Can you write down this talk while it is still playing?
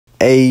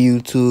Hey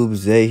YouTube,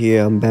 Zay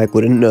here. I'm back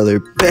with another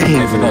banger.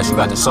 Hey, Finesse, you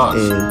got the sauce.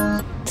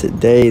 And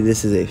today,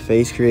 this is a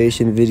face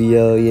creation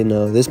video. You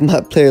know, this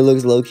my player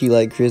looks low-key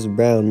like Chris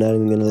Brown, not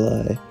even gonna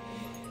lie.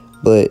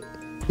 But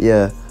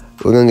yeah,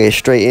 we're gonna get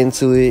straight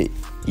into it.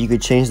 You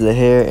could change the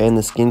hair and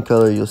the skin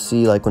color. You'll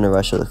see, like, whenever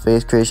I show the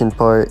face creation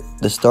part.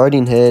 The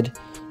starting head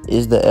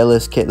is the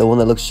LSK, the one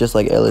that looks just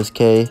like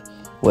LSK,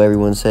 what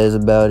everyone says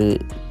about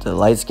it. The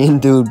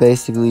light-skinned dude,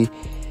 basically.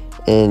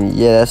 And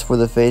yeah, that's for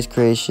the face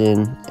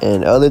creation.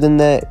 And other than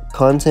that,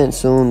 content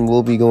soon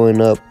will be going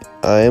up.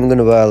 I am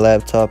gonna buy a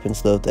laptop and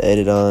stuff to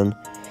edit on.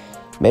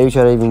 Maybe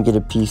try to even get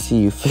a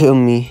PC, you feel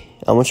me?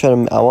 I want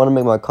to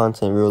make my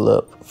content real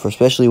up,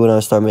 especially when I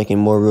start making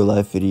more real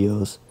life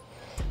videos.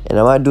 And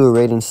I might do a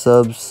rating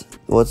subs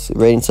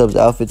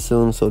outfit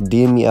soon, so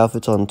DM me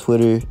outfits on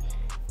Twitter.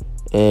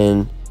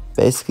 And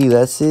basically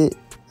that's it.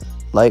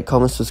 Like,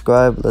 comment,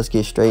 subscribe. Let's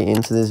get straight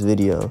into this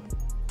video.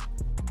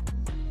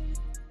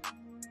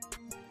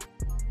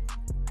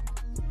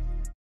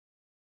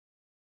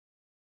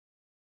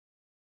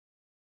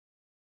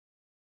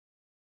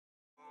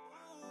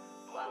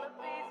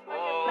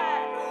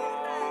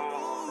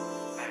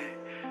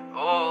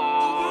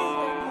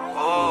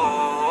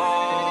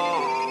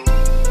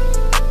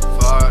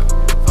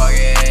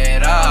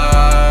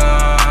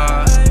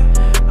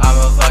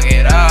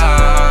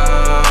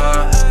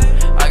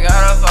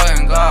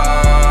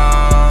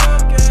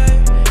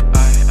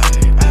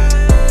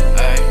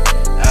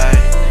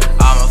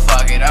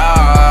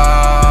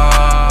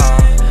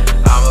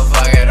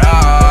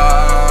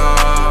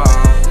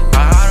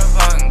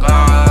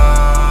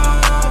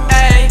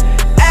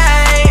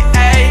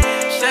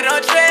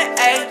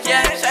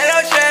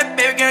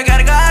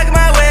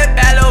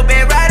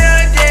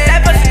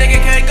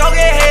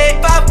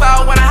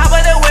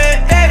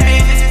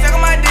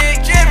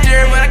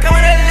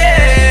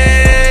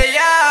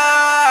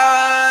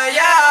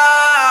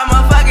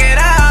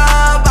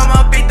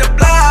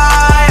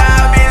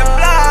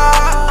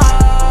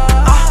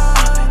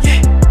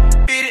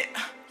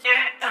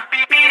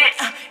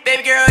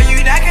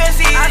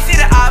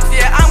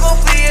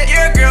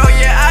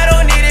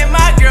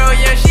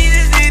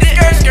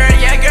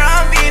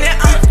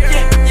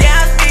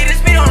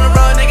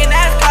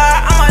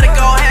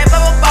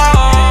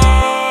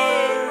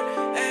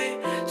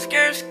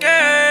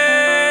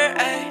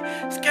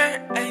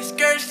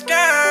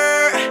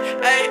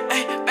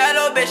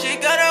 She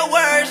gonna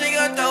work, she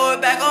gonna throw it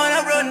back on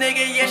a real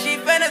nigga, yeah, she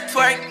finna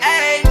twerk,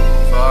 ayy.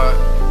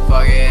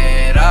 Fuck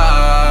it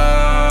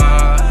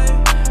up,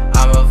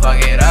 I'ma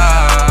fuck it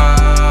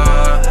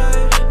up,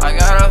 I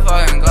got a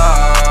fucking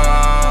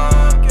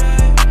Glock,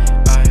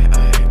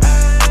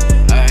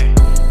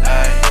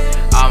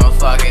 I'ma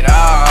fuck it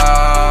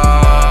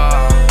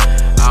up,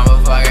 I'ma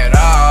fuck it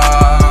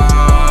up,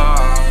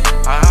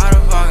 I got a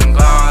fucking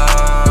Glock,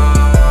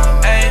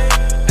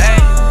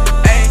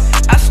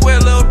 I swear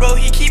little bro,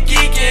 he keep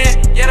geeking.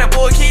 Yeah, that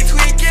boy keep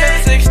tweaking.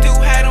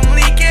 6'2" had him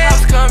leaking.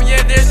 House come,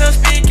 yeah, there's no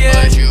speaking.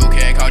 But you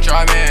can't come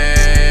try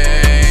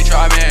me,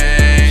 try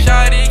me.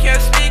 Shawty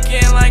kept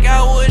speaking like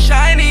I was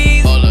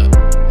Chinese. Hold up,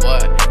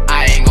 what?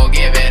 I ain't gon'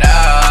 give it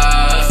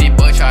up. See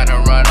boy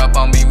tryna run up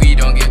on me, we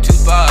don't give two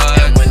fucks.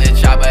 And when the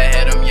chopper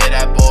hit him, yeah,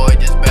 that boy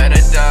just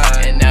better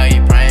die. And now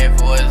he praying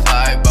for his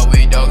life, but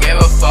we don't give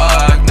a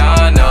fuck.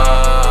 Nah, nah.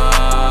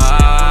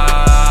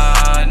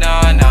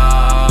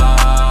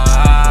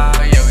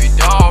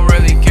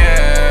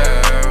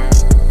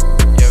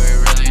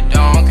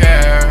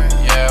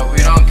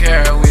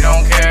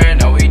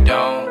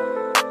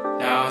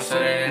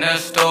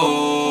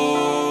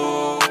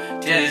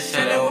 Just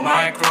chillin' with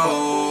my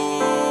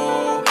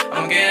crew.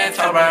 I'm getting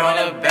top right on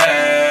the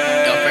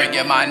bed. Don't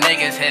forget my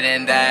niggas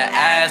hitting that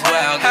as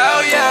well.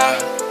 Hell yeah.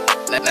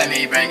 Let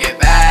me bring it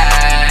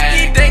back.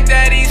 He think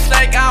that he's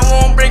like, I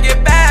won't bring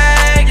it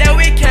back. Yeah,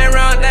 we came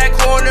round that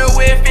corner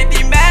with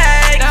 50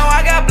 mags. Now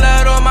I got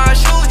blood on my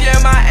shoes, yeah,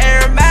 my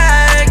Air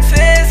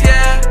Maxes,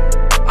 yeah.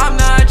 I'm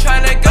not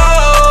tryna go,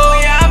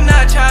 yeah, I'm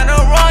not tryna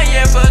run,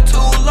 yeah, for too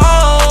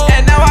long.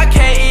 And now I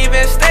can't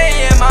even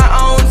stay in my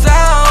own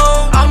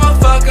zone. I'ma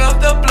fuck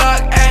up the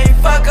block, ayy,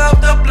 fuck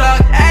up the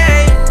block,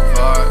 ayy.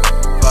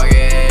 Fuck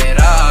it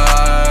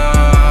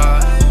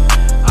up,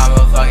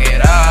 I'ma fuck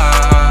it up,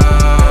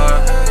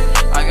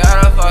 I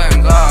got a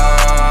fucking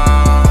Glock,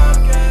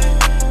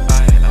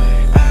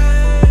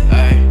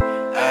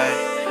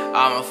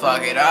 I'ma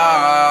fuck it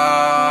up.